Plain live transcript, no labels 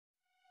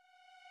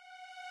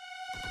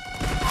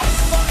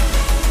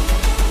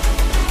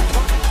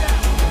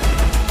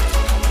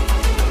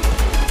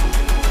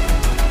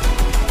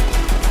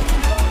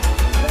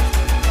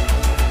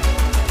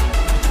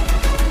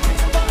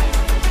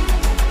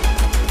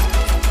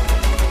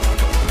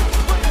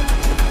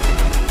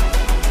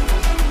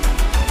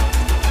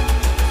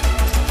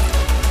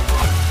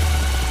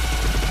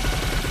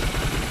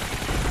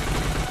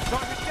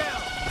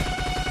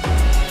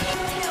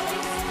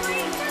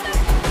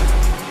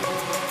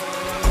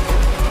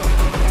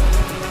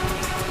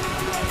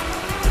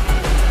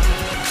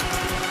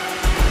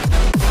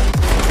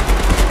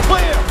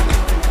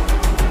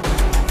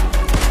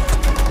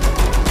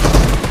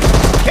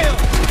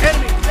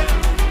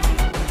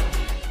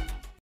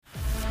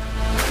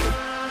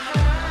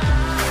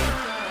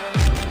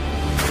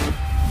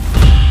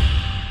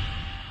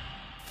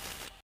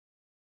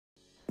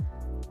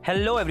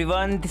Hello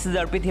everyone, this is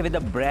Arpit with a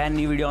brand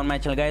new video on my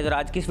channel guys. और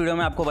आज की इस video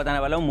में आपको बताने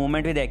वाला हूँ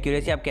मूवमेंट विद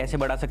एक्यूरेसी आप कैसे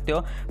बढ़ा सकते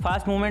हो।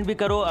 फास्ट मूवमेंट भी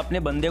करो, अपने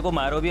बंदे को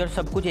मारो भी, और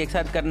सब कुछ एक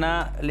साथ करना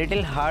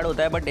लिटिल हार्ड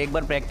होता है, बट एक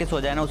बार प्रैक्टिस हो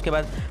जाए ना उसके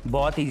बाद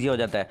बहुत ईजी हो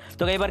जाता है।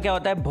 तो कई बार क्या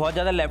होता है, बहुत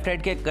ज़्यादा लेफ्ट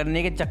राइट के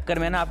करने के चक्कर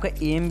में ना आपका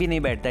एम भी नहीं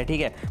बैठता है,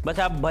 ठीक है। बस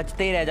आप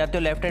बचते ही रह जाते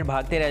हो, लेफ्ट राइट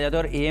भागते रह जाते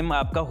हो और एम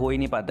आपका हो ही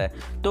नहीं पाता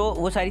है। तो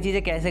वो सारी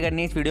चीज़ें कैसे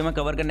करनी है इस वीडियो में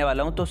कवर करने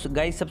वाला हूँ। तो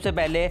गाइस सबसे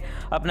पहले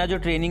अपना जो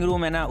ट्रेनिंग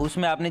रूम है ना,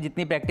 उसमें आपने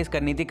जितनी प्रैक्टिस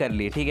करनी थी कर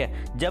ली, ठीक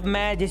है। जब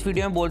मैं जिस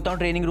वीडियो में बोलता हूँ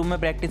ट्रेनिंग रूम में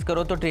प्रैक्टिस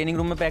करो तो ट्रेनिंग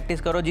रूम में प्रैक्टिस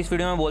करो, जिस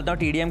वीडियो में बोलता हूँ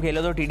टीडीएम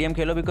खेलो तो टीडीएम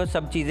खेलो, बिकॉज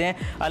सब चीज़ें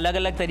अलग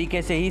अलग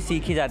तरीके से ही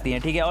सीखी जाती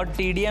हैं, ठीक है। और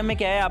टीडीएम में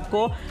क्या है,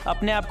 आपको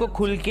अपने आप को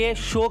खुल के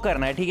शो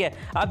करना है, ठीक है।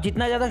 आप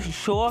जितना ज़्यादा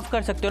शो ऑफ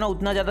कर सकते हो ना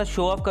उतना ज़्यादा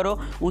शो ऑफ करो,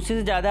 उससे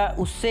से ज़्यादा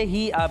उससे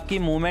ही आपकी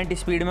मूवमेंट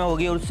स्पीड में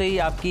होगी और उससे ही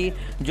आपकी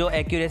जो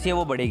एक्यूरेसी है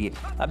वो बढ़ेगी।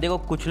 अब देखो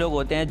कुछ लोग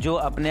होते हैं जो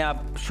अपने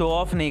आप शो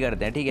ऑफ नहीं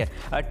करते हैं, ठीक है।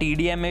 और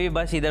टीडीएम में भी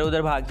बस इधर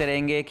उधर भागते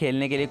रहेंगे,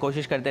 खेलने के लिए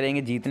कोशिश करते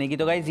रहेंगे जीतने की।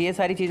 तो गाइस ये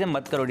सारी चीज़ें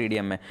मत करो,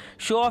 टीडीएम में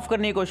शो ऑफ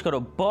करने की कोशिश करो,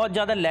 बहुत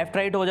ज़्यादा लेफ्ट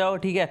राइट हो जाओ,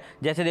 ठीक है।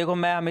 जैसे देखो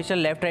मैं हमेशा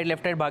लेफ्ट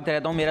राइट भागते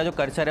रहता हूँ, मेरा जो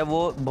कर्सर है वो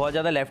बहुत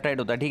ज़्यादा लेफ्ट राइट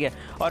होता है, ठीक है।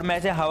 और मैं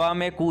ऐसे हवा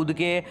में कूद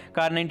के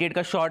कार 98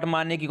 का शॉट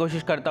मारने की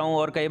कोशिश करता हूँ,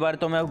 और कई बार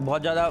तो मैं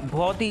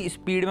बहुत ही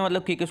स्पीड में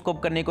मतलब क्विक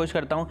स्कोप करने की कोशिश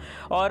करता हूँ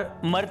और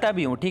मरता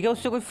भी हूँ, ठीक है।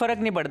 उससे कोई फ़र्क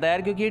नहीं पड़ता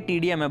यार, क्योंकि ये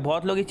टीडीएम है।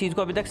 बहुत लोग इस चीज़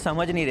को अभी तक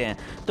समझ नहीं रहे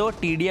हैं। तो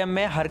टीडीएम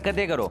में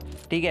हरकतें करो,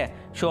 ठीक है।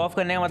 शो ऑफ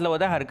करने का मतलब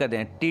होता है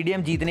हरकतें।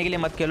 टीडीएम जीतने के लिए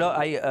मत खेलो।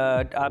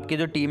 आपके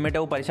जो टीममेट है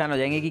वो परेशान हो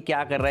जाएंगे कि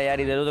क्या कर रहा है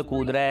यार, इधर उधर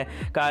कूद रहा है,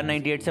 कार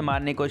 98 से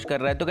मारने की कोशिश कर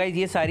रहा है। तो गाइस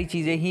ये सारी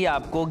चीज़ें ही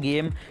आपको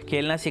गेम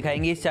खेलना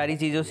सिखाएंगी। इस सारी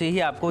चीज़ों से ही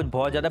आपको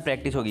बहुत ज़्यादा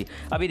प्रैक्टिस होगी।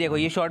 अभी देखो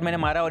ये शॉट मैंने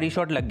मारा और ये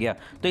शॉट लग गया,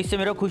 तो इससे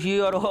मेरे को खुशी हुई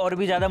और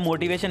भी ज़्यादा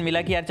मोटिवेशन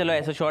मिला कि यार चलो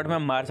ऐसा शॉट मैं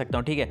मार सकता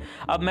हूँ, ठीक है।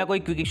 अब मैं कोई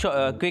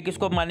क्विक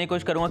स्कोप मारने की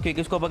कोशिश करूँगा, क्विक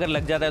स्कोप अगर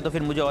लग जाता है तो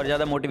फिर मुझे और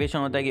ज़्यादा मोटिवेशन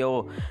होता है कि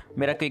ओ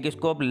मेरा क्विक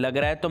स्कोप लग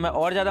रहा है, तो मैं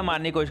और ज़्यादा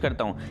मारने की कोशिश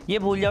करता हूँ। ये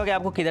भूल जाओ कि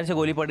आपको किधर से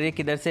गोली पड़ रही है,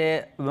 किधर से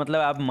मतलब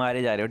आप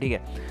मारे जा रहे हो, ठीक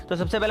है। तो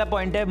सबसे पहला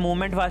पॉइंट है,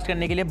 मूवमेंट फास्ट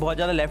करने के लिए बहुत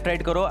ज़्यादा लेफ्ट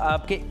राइट करो।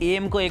 आपके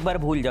एम को एक बार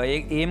भूल जाओ,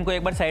 एम को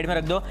एक बार साइड में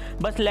रख दो,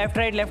 बस लेफ्ट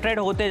राइट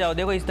होते जाओ,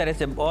 देखो इस तरह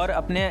से, और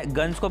अपने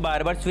गन्स को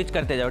बार बार स्विच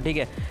करते जाओ, ठीक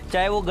है।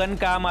 चाहे वो गन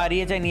काम आ रही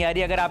है चाहे नहीं आ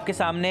रही है, अगर आपके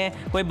सामने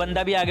कोई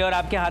बंदा भी आ गया और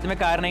आपके हाथ में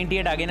कार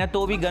 98 आ गई ना,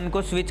 तो भी गन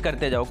को स्विच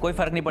करते जाओ, कोई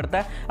फर्क नहीं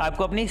पड़ता।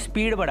 आपको अपनी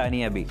स्पीड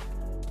बढ़ानी है अभी।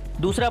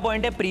 दूसरा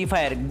पॉइंट है प्री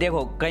फायर।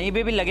 देखो कहीं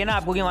पे भी लगे ना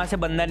आपको कि वहाँ से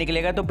बंदा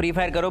निकलेगा तो प्री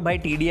फायर करो भाई।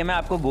 टीडीएम में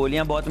आपको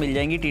गोलियाँ बहुत मिल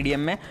जाएंगी टीडीएम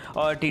में,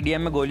 और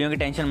टीडीएम में गोलियों की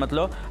टेंशन मत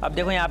लो। अब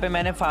देखो यहाँ पे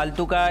मैंने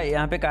फालतू का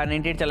यहाँ पे कार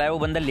 98 चलाया, वो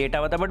बंदा लेटा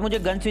हुआ था, बट मुझे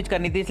गन स्विच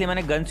करनी थी, इसलिए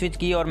मैंने गन स्विच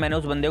की और मैंने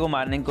उस बंदे को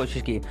मारने की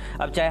कोशिश की।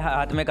 अब चाहे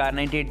हाथ में कार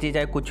 98 थी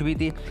चाहे कुछ भी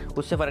थी,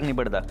 उससे फ़र्क नहीं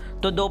पड़ता।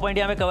 तो 2 पॉइंट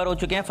यहाँ पे कवर हो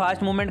चुके हैं।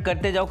 फास्ट मूवमेंट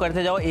करते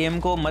जाओ, एम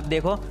को मत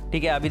देखो,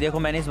 ठीक है। अभी देखो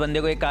मैंने इस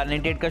बंदे को एक कार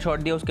 98 का शॉट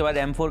दिया, उसके बाद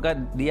M4 का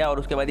दिया और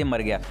उसके बाद ये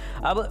मर गया।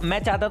 अब मैं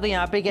चाहता तो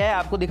यहाँ पे क्या है,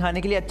 आपको दिखाने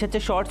के लिए अच्छे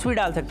शॉट्स भी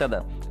डाल सकता था,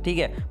 ठीक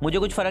है। मुझे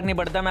कुछ फर्क नहीं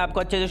पड़ता, मैं आपको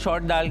अच्छे से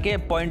शॉट डाल के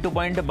पॉइंट टू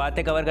पॉइंट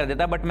बातें कवर कर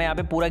देता, बट मैं यहाँ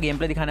पे पूरा गेम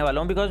प्ले दिखाने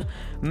वाला हूँ, बिकॉज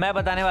मैं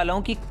बताने वाला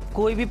हूँ कि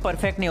कोई भी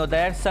परफेक्ट नहीं होता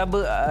है, सब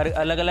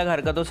अलग अलग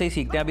हरकतों से ही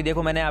सीखते हैं। अभी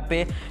देखो मैंने यहाँ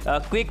पे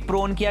क्विक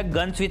प्रोन किया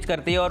गन स्विच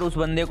करते ही, और उस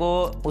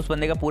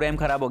बंदे का पूरा एम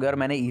खराब हो गया और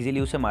मैंने ईजिली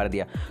उसे मार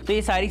दिया। तो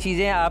ये सारी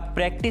चीज़ें आप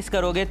प्रैक्टिस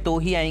करोगे तो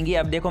ही आएंगी।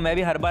 अब देखो मैं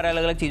भी हर बार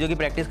अलग अलग चीज़ों की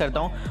प्रैक्टिस करता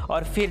हूँ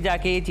और फिर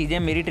जाके ये चीज़ें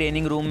मेरी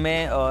ट्रेनिंग रूम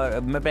में और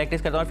मैं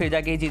प्रैक्टिस करता हूँ, फिर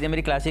जाके ये चीज़ें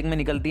मेरी क्लासिक में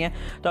निकलती हैं।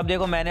 तो अब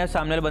देखो मैंने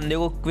सामने वाले बंदे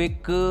को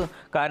क्विक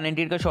कार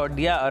 98 का शॉट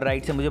दिया और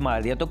राइट से मुझे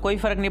मार दिया, तो कोई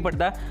फर्क नहीं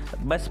पड़ता,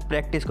 बस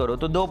प्रैक्टिस करो।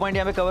 तो 2 पॉइंट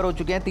यहाँ पे कवर हो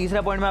चुके हैं।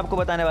 तीसरा पॉइंट मैं आपको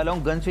बताने वाला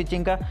हूँ गन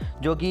स्विचिंग का,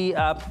 जो कि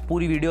आप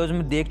पूरी वीडियोस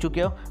में देख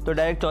चुके हो। तो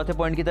डायरेक्ट चौथे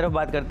पॉइंट की तरफ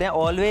बात करते हैं।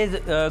 Always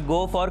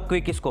go for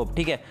quick scope,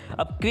 ठीक है।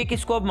 अब क्विक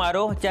स्कोप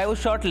मारो, चाहे वो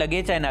शॉट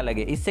लगे चाहे ना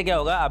लगे, इससे क्या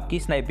होगा, आपकी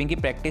स्नाइपिंग की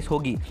प्रैक्टिस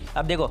होगी।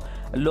 अब देखो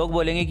लोग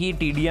बोलेंगे कि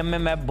टीडीएम में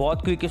मैं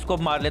बहुत क्विक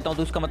स्कोप मार लेता हूँ,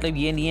 तो उसका मतलब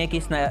ये नहीं है कि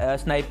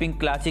स्नाइपिंग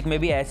क्लासिक में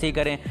भी ऐसे ही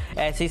करें,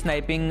 ऐसी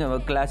स्नाइपिंग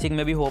क्लासिक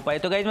में भी हो पाए।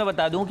 तो गाइस मैं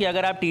बता दूं कि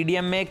अगर आप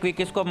टीडीएम में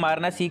क्विक स्कोप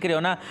मारना सीख रहे हो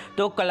ना,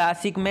 तो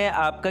क्लासिक में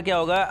आपका क्या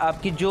होगा,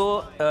 आपकी जो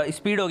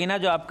स्पीड होगी ना,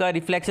 जो आपका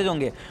रिफ्लेक्सेस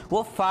होंगे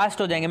वो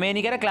फास्ट हो जाएंगे। मैं ये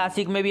नहीं कह रहा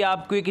क्लासिक में भी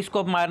आप क्विक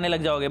स्कोप मारने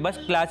लग जाओगे, बस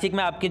क्लासिक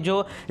में आपके जो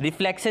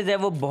रिफ्लेक्सेस है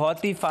वो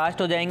बहुत ही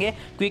फास्ट हो जाएंगे,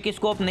 क्विक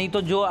स्कोप नहीं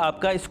तो जो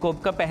आपका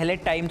स्कोप का पहले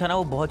टाइम था ना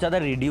वो बहुत ज़्यादा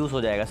रिड्यूस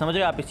हो जाएगा। समझ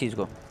रहे हो आप इस चीज़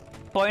को।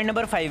 पॉइंट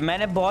नंबर 5,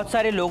 मैंने बहुत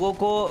सारे लोगों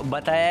को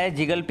बताया है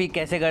जिगल पिक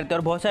कैसे करते हैं,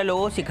 और बहुत सारे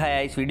लोगों को सिखाया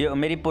है इस वीडियो,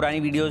 मेरी पुरानी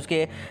वीडियोस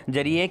के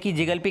जरिए कि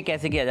जिगल पिक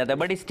कैसे किया जाता है।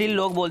 बट स्टिल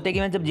लोग बोलते हैं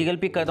कि मैं जब जिगल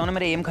पिक करता हूँ ना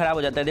मेरा एम खराब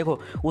हो जाता है। देखो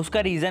उसका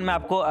रीज़न मैं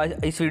आपको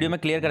इस वीडियो में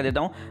क्लियर कर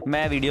देता हूँ।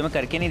 मैं वीडियो में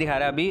करके नहीं दिखा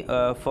रहा अभी,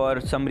 फॉर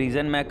सम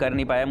रीज़न मैं कर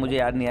नहीं पाया, मुझे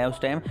याद नहीं आया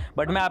उस टाइम,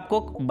 बट मैं आपको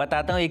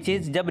बताता हूँ एक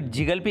चीज़। जब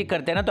जिगल पिक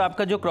करते हैं ना, तो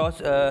आपका जो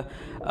क्रॉस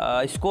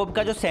स्कोप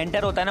का जो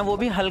सेंटर होता है ना, वो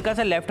भी हल्का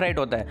सा लेफ्ट राइट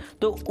होता है।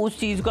 तो उस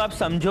चीज़ को आप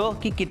समझो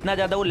कि कितना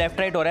ज़्यादा वो लेफ्ट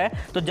राइट हो रहा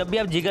है। तो जब भी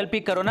आप जिगल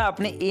पिक करो ना,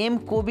 अपने एम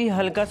को भी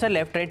हल्का सा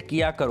लेफ्ट राइट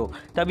किया करो,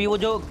 तभी वो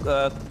जो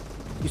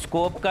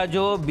स्कोप का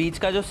जो बीच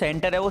का जो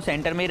सेंटर है वो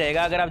सेंटर में ही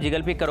रहेगा। अगर आप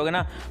जिगल पिक करोगे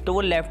ना तो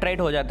वो लेफ्ट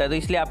राइट हो जाता है, तो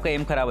इसलिए आपका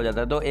एम खराब हो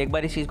जाता है। तो एक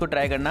बार इस चीज़ को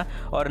ट्राई करना,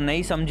 और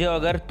नहीं समझे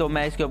अगर तो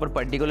मैं इसके ऊपर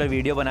पर्टिकुलर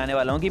वीडियो बनाने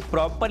वाला हूँ कि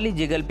प्रॉपरली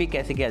जिगल पिक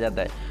कैसे किया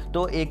जाता है।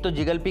 तो एक तो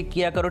जिगल पिक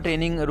किया करो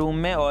ट्रेनिंग रूम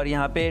में और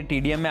यहाँ पे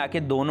TDM में आके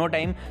दोनों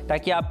टाइम,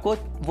 ताकि आपको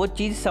वो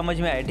चीज़ समझ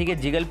में आए। ठीक है,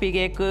 जिगल पिक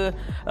एक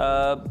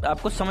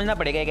आपको समझना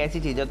पड़ेगा, एक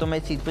ऐसी चीज़ है। तो मैं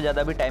इस चीज़ पे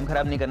ज़्यादा भी टाइम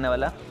ख़राब नहीं करने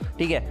वाला।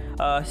 ठीक है,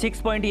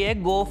 6 पॉइंट ये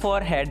है, go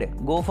for head,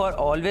 go for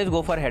always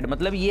go for head.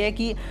 मतलब ये है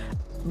कि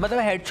मतलब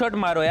हेडशॉट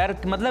मारो यार,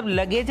 मतलब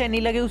लगे चाहे नहीं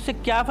लगे उससे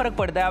क्या फ़र्क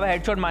पड़ता है, आप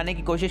हेडशॉट मारने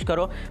की कोशिश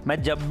करो।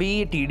 मैं जब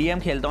भी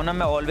TDM खेलता हूँ ना,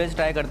 मैं ऑलवेज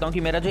ट्राई करता हूँ कि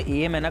मेरा जो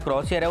एम है ना,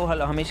 क्रॉसहेयर है,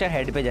 वो हमेशा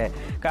हेड पे जाए।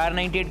 कार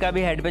 98 का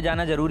भी हेड पे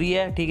जाना ज़रूरी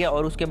है। ठीक है,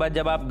 और उसके बाद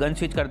जब आप गन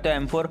स्विच करते हो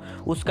M4,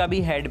 उसका भी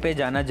हेड पे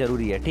जाना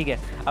ज़रूरी है। ठीक है,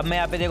 अब मैं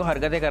यहाँ पे देखो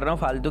हरकतें कर रहा हूँ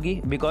फालतू की,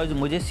 बिकॉज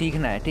मुझे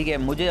सीखना है। ठीक है,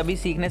 मुझे अभी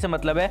सीखने से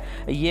मतलब है,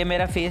 ये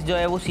मेरा फेस जो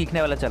है वो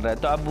सीखने वाला चल रहा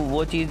है। तो अब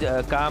वो चीज़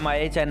काम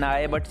आए चाहे ना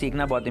आए, बट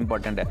सीखना बहुत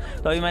इंपॉर्टेंट है।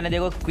 तो अभी मैंने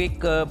देखो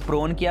क्विक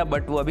प्रोन किया,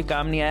 बट वो अभी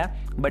काम नहीं आया।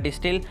 बट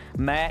स्टिल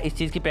मैं इस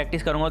चीज़ की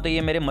प्रैक्टिस करूँगा तो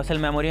ये मेरे मसल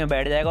मेमोरी में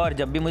बैठ जाएगा, और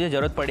जब भी मुझे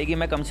ज़रूरत पड़ेगी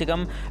मैं कम से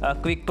कम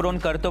क्विक प्रोन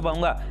कर तो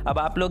पाऊँगा। अब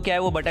आप लोग क्या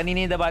है, वो बटन ही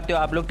नहीं दबाते हो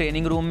आप लोग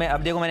ट्रेनिंग रूम में।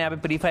 अब देखो मैंने यहाँ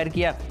पे प्री फायर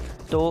किया,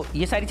 तो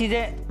ये सारी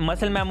चीज़ें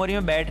मसल मेमोरी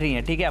में बैठ रही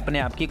हैं। ठीक है, अपने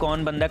आप की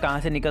कौन बंदा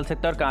कहाँ से निकल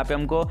सकता है और कहाँ पे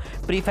हमको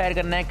प्री फायर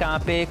करना है, कहाँ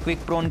पे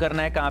क्विक प्रोन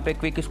करना है, कहाँ पे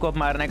क्विक स्कोप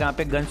मारना है, कहाँ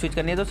पे गन स्विच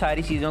करनी है। तो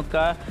सारी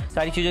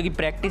चीज़ों की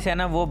प्रैक्टिस है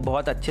ना, वो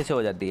बहुत अच्छे से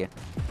हो जाती है।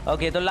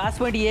 ओके, तो लास्ट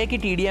पॉइंट ये है कि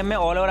TDM में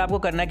ऑल ओवर आपको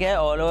करना क्या है।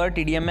 ऑल ओवर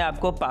TDM में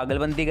आपको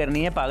पागलपंती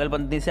करनी है।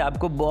 पागलपंती से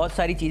आपको बहुत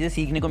सारी चीज़ें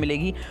सीखने को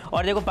मिलेगी।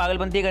 और देखो,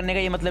 पागलपंती करने का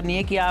ये मतलब नहीं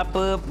है कि आप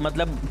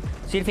मतलब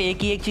सिर्फ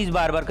एक ही एक चीज़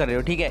बार बार कर रहे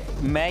हो। ठीक है,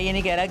 मैं ये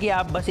नहीं कह रहा कि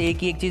आप बस एक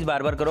ही एक चीज़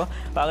बार बार करो।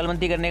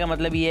 पागलपंती करने का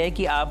मतलब ये है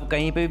कि आप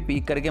कहीं पे भी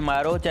पीक करके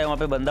मारो, चाहे वहाँ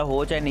पे बंदा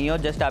हो चाहे नहीं हो,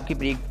 जस्ट आपकी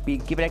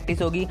पीक की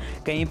प्रैक्टिस होगी।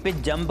 कहीं पे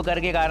जंप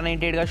करके कार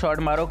 98 का शॉट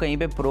मारो, कहीं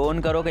पे प्रोन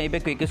करो, कहीं पे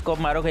क्विक स्कोप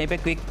मारो, कहीं पे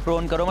क्विक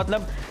प्रोन करो।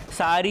 मतलब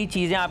सारी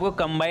चीज़ें आपको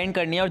कंबाइन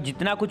करनी है, और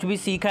जितना कुछ भी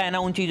सीखा है ना,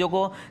 उन चीज़ों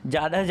को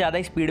ज़्यादा से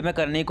ज़्यादा स्पीड में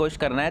करने की कोशिश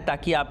करना है,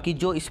 ताकि आपकी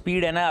जो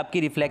स्पीड है ना, आपकी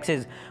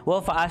रिफ्लेक्सेस वो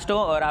फास्ट हो,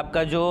 और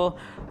आपका जो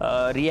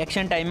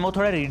रिएक्शन टाइम में वो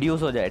थोड़ा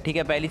रिड्यूस हो जाए। ठीक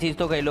है, पहली चीज़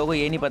तो कई लोगों को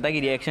ये नहीं पता कि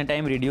रिएक्शन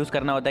टाइम रिड्यूस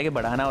करना होता है कि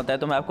बढ़ाना होता है।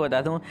 तो मैं आपको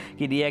बता दूं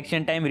कि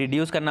रिएक्शन टाइम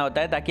रिड्यूस करना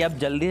होता है, ताकि आप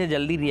जल्दी से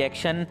जल्दी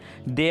रिएक्शन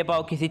दे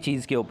पाओ किसी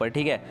चीज़ के ऊपर।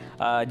 ठीक है,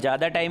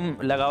 ज़्यादा टाइम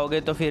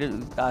लगाओगे तो फिर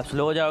आप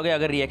स्लो हो जाओगे,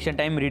 अगर रिएक्शन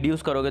टाइम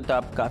रिड्यूस करोगे तो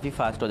आप काफ़ी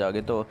फास्ट हो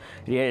जाओगे। तो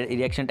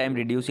रिएक्शन टाइम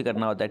रिड्यूस ही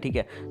करना होता है। ठीक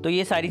है, तो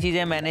ये सारी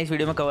चीज़ें मैंने इस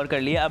वीडियो में कवर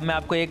कर ली है। अब मैं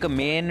आपको एक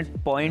मेन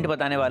पॉइंट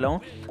बताने वाला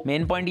हूँ।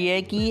 मेन पॉइंट ये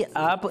है कि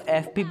आप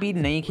FPP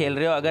नहीं खेल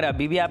रहे हो। अगर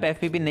अभी भी आप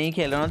FPP नहीं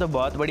खेल रहे हो तो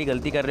बहुत बड़ी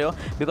गलती कर रहे हो,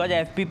 बिकॉज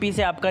FPP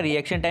से आपका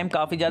रिएक्शन टाइम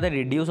काफ़ी ज़्यादा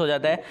रिड्यूस हो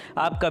जाता है।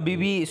 आप कभी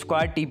भी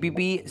स्क्वाड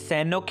TPP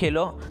सैनोक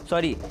खेलो,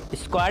 सॉरी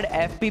स्क्वाड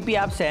FPP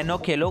आप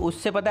सैनोक खेलो,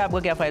 उससे पता है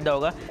आपको क्या फ़ायदा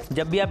होगा।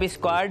 जब भी आप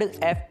स्क्वाड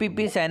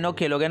FPP सैनोक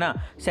खेलोगे ना,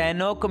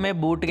 सैनोक में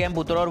बूट कैंप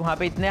उतरो और वहाँ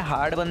पे इतने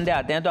हार्ड बंदे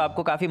आते हैं, तो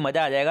आपको काफ़ी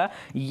मज़ा आ जाएगा।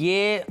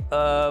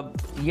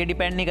 ये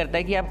डिपेंड नहीं करता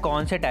है कि आप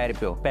कौन से टायर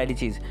पे हो, पहली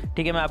चीज़।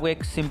 ठीक है, मैं आपको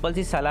एक सिंपल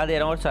सी सलाह दे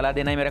रहा हूँ, और सलाह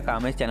देना ही मेरा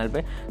काम है इस चैनल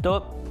पे। तो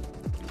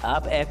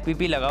आप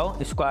FPP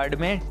लगाओ स्क्वाड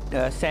में,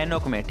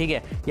 सैनोक में। ठीक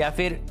है, या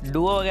फिर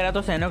डुओ वगैरह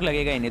तो सैनोक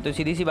लगेगा ही नहीं। तो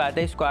सीधी सी बात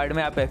है, स्क्वाड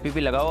में आप FPP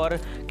लगाओ और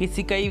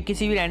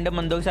किसी भी रैंडम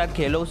बंदों के साथ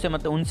खेलो।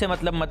 उनसे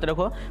मतलब मत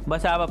रखो,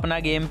 बस आप अपना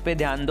गेम पे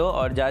ध्यान दो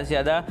और ज़्यादा से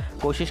ज़्यादा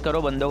कोशिश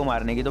करो बंदों को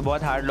मारने की। तो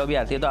बहुत हार्ड लॉबी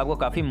आती है, तो आपको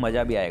काफ़ी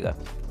मज़ा भी आएगा।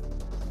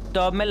 तो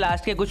अब मैं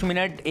लास्ट के कुछ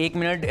मिनट, 1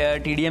 मिनट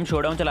TDM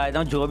शोडाउन चला देता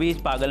हूँ। जो भी इस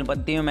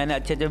पागलपंती में मैंने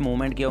अच्छे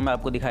मूवमेंट किए मैं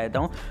आपको दिखा देता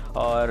हूँ।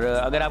 और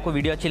अगर आपको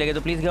वीडियो अच्छी लगे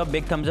तो please give a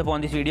big thumbs up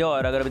on this video.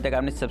 और अगर अभी तक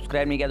आपने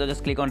सब्सक्राइब नहीं किया तो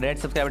just click on red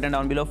subscribe button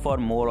down below for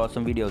more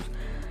awesome videos.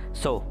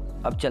 सो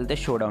अब चलते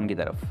शोडाउन की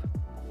तरफ।